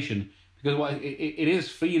separation, because it is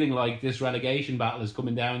feeling like this relegation battle is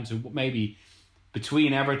coming down to maybe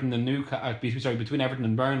between Everton and Everton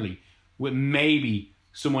and Burnley, with maybe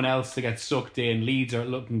someone else to get sucked in. Leeds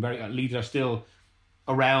are still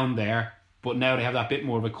around there, but now they have that bit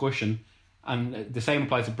more of a cushion. And the same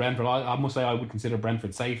applies to Brentford. I must say I would consider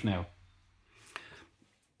Brentford safe now.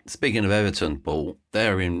 Speaking of Everton, Paul,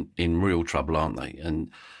 they're in real trouble, aren't they? And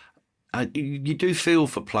you do feel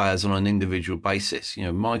for players on an individual basis.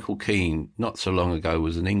 Michael Keane, not so long ago,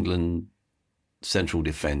 was an England central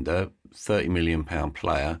defender, £30 million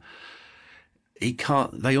player.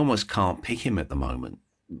 They almost can't pick him at the moment.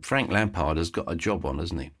 Frank Lampard has got a job on,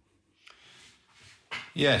 hasn't he?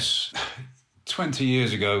 Yes. 20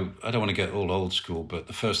 years ago, I don't want to get all old school, but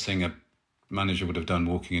the first thing a manager would have done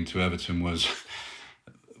walking into Everton was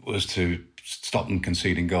to stop them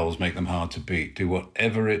conceding goals, make them hard to beat, do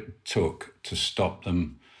whatever it took to stop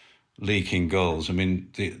them leaking goals. I mean,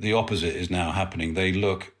 the opposite is now happening. They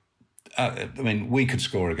look, we could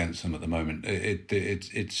score against them at the moment.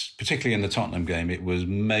 It's particularly in the Tottenham game, it was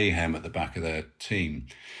mayhem at the back of their team.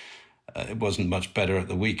 It wasn't much better at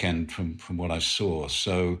the weekend from what I saw.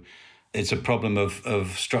 So it's a problem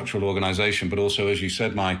of structural organisation, but also, as you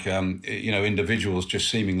said, Mike, individuals just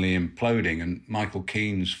seemingly imploding. And Michael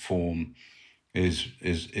Keane's form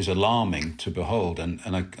is alarming to behold, and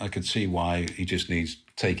I could see why he just needs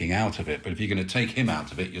taking out of it. But if you're going to take him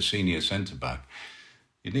out of it, your senior centre back,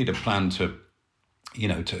 you need a plan to you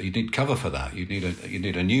need cover for that. You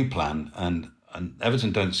need a new plan, and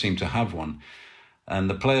Everton don't seem to have one. And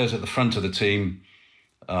the players at the front of the team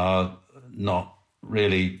are not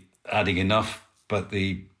really adding enough, but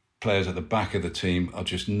the players at the back of the team are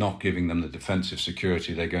just not giving them the defensive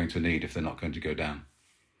security they're going to need if they're not going to go down.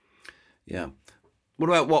 Yeah. What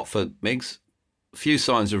about Watford, Miggs? A few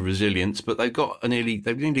signs of resilience, but they've nearly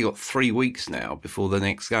got 3 weeks now before the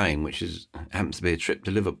next game, which happens to be a trip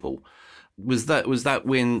to Liverpool. Was that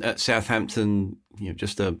win at Southampton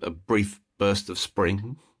just a brief burst of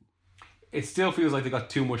spring? It still feels like they got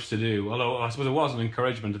too much to do, although I suppose it was an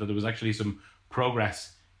encouragement that there was actually some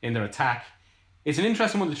progress in their attack. It's an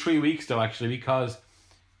interesting one, the 3 weeks, though, actually, because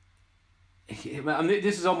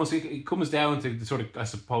this is almost, it comes down to the sort of, I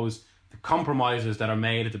suppose, the compromises that are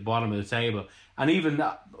made at the bottom of the table. And even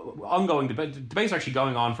ongoing debates are actually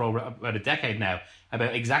going on for over about a decade now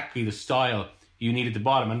about exactly the style you need at the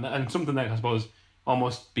bottom. And something that I suppose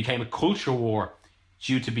almost became a culture war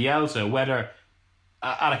due to Bielsa, whether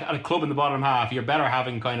at a club in the bottom half, you're better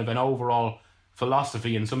having kind of an overall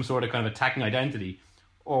philosophy and some sort of kind of attacking identity,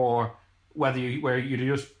 or where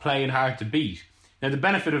you're just playing hard to beat. Now, the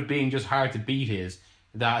benefit of being just hard to beat is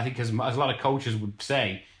that I think, as a lot of coaches would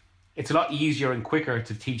say, it's a lot easier and quicker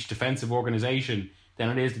to teach defensive organisation than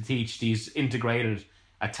it is to teach these integrated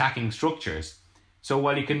attacking structures. So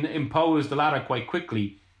while you can impose the latter quite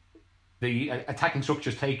quickly, the attacking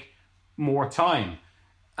structures take more time.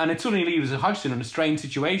 And it suddenly leaves Hodgson in a strange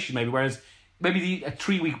situation, maybe, whereas maybe a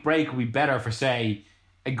 3-week break would be better for, say,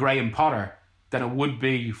 a Graham Potter than it would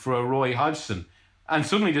be for a Roy Hodgson. And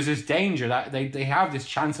suddenly there's this danger that they have this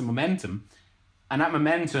chance of momentum, and that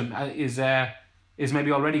momentum is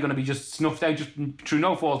maybe already going to be just snuffed out just through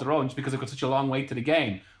no fault of their own, just because they've got such a long wait to the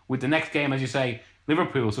game. With the next game, as you say,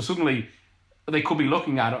 Liverpool. So suddenly they could be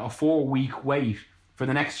looking at a 4-week wait for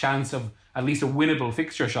the next chance of at least a winnable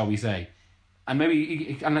fixture, shall we say. And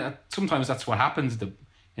maybe sometimes that's what happens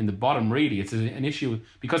in the bottom, really. It's an issue,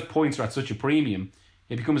 because points are at such a premium,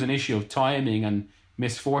 it becomes an issue of timing and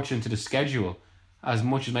misfortune to the schedule as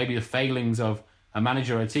much as maybe the failings of a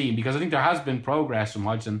manager or a team. Because I think there has been progress from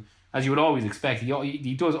Hodgson, as you would always expect.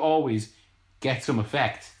 He does always get some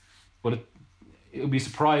effect, but it would be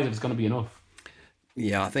surprised if it's going to be enough.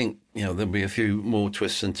 Yeah, I think there'll be a few more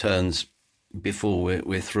twists and turns before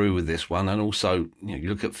we're through with this one. And also, you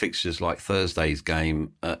look at fixtures like Thursday's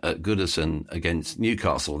game at Goodison against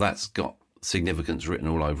Newcastle. That's got significance written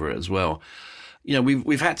all over it as well.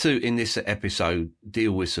 We've had to, in this episode,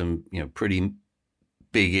 deal with some pretty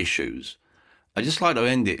big issues. I'd just like to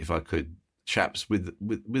end it, if I could, chaps, with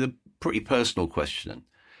a pretty personal question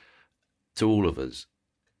to all of us.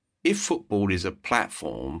 If football is a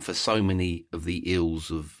platform for so many of the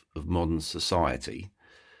ills of modern society,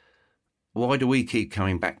 why do we keep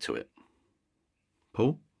coming back to it?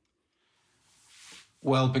 Paul?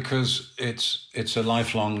 Well, because it's a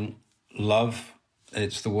lifelong love.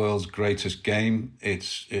 It's the world's greatest game.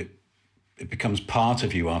 It becomes part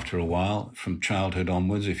of you after a while, from childhood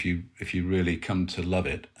onwards, if you really come to love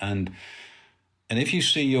it. And if you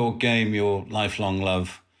see your game, your lifelong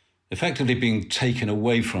love, effectively being taken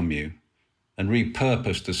away from you and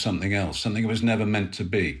repurposed as something else, something it was never meant to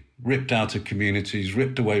be, ripped out of communities,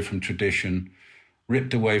 ripped away from tradition,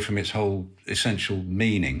 ripped away from its whole essential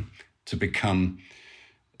meaning to become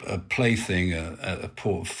a plaything, a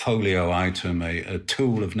portfolio item, a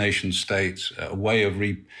tool of nation states, a way of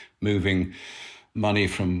moving money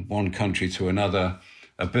from one country to another,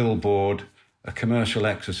 a billboard, a commercial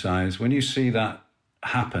exercise. When you see that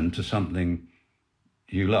happen to something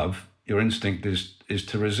you love, your instinct is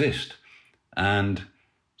to resist. And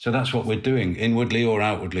so that's what we're doing, inwardly or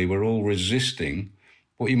outwardly. We're all resisting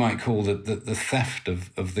what you might call the theft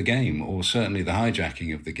of the game, or certainly the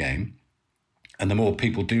hijacking of the game. And the more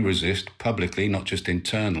people do resist publicly, not just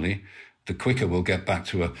internally, the quicker we'll get back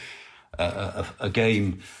to a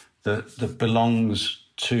game that belongs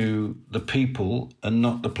to the people and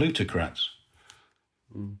not the plutocrats.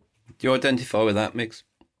 Do you identify with that, Mix?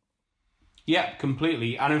 Yeah,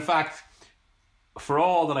 completely. And in fact, for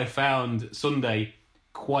all that I found Sunday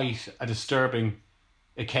quite a disturbing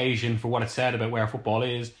occasion for what it said about where football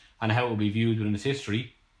is and how it will be viewed within its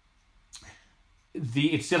history,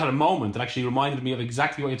 it still had a moment that actually reminded me of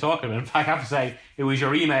exactly what you're talking about. In fact, I have to say, it was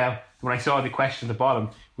your email when I saw the question at the bottom,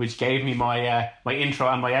 which gave me my intro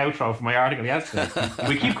and my outro for my article yesterday.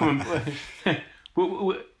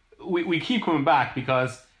 we keep coming back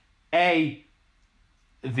because the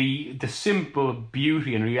simple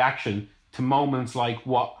beauty and reaction to moments like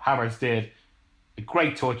what Havertz did, a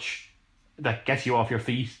great touch that gets you off your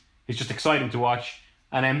feet. It's just exciting to watch.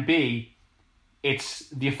 And then B, it's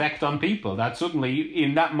the effect on people that suddenly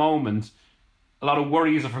in that moment, a lot of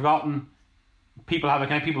worries are forgotten. People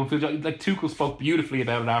feel like Tuchel spoke beautifully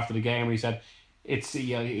about it after the game, where he said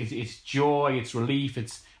it's joy, it's relief,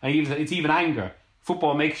 it's even anger.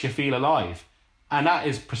 Football makes you feel alive, and that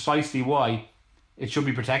is precisely why it should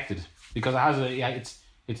be protected, because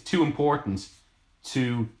it's too important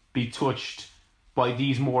to be touched by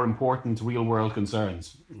these more important real world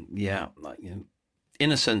concerns. Yeah,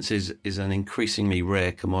 innocence is an increasingly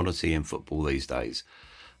rare commodity in football these days.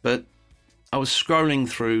 But I was scrolling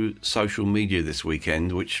through social media this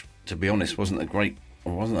weekend, which, to be honest, wasn't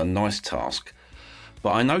a nice task.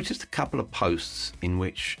 But I noticed a couple of posts in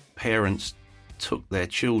which parents took their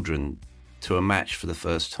children to a match for the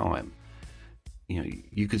first time.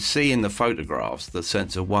 You could see in the photographs the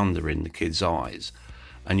sense of wonder in the kids' eyes,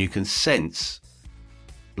 and you can sense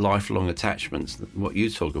lifelong attachments, what you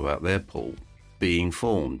talk about there, Paul, being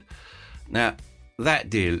formed. Now, that,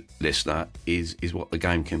 dear listener, is what the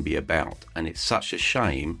game can be about, and it's such a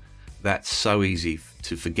shame that's so easy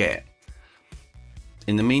to forget.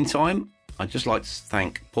 In the meantime, I'd just like to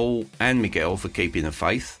thank Paul and Miguel for keeping the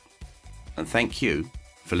faith, and thank you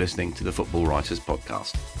for listening to the Football Writers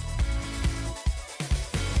Podcast.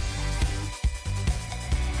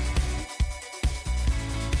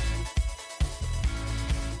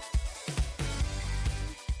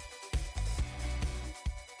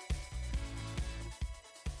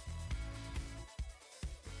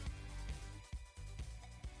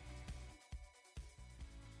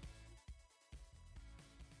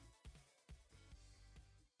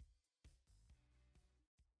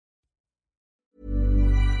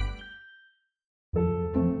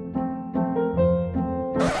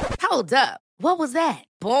 Hold up. What was that?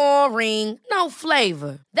 Boring. No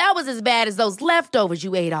flavor. That was as bad as those leftovers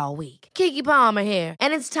you ate all week. Keke Palmer here,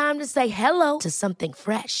 and it's time to say hello to something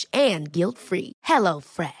fresh and guilt-free. Hello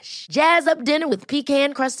Fresh. Jazz up dinner with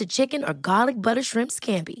pecan-crusted chicken or garlic butter shrimp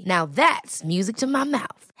scampi. Now that's music to my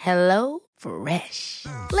mouth. Hello Fresh.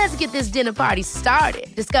 Let's get this dinner party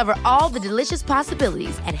started. Discover all the delicious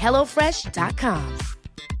possibilities at HelloFresh.com.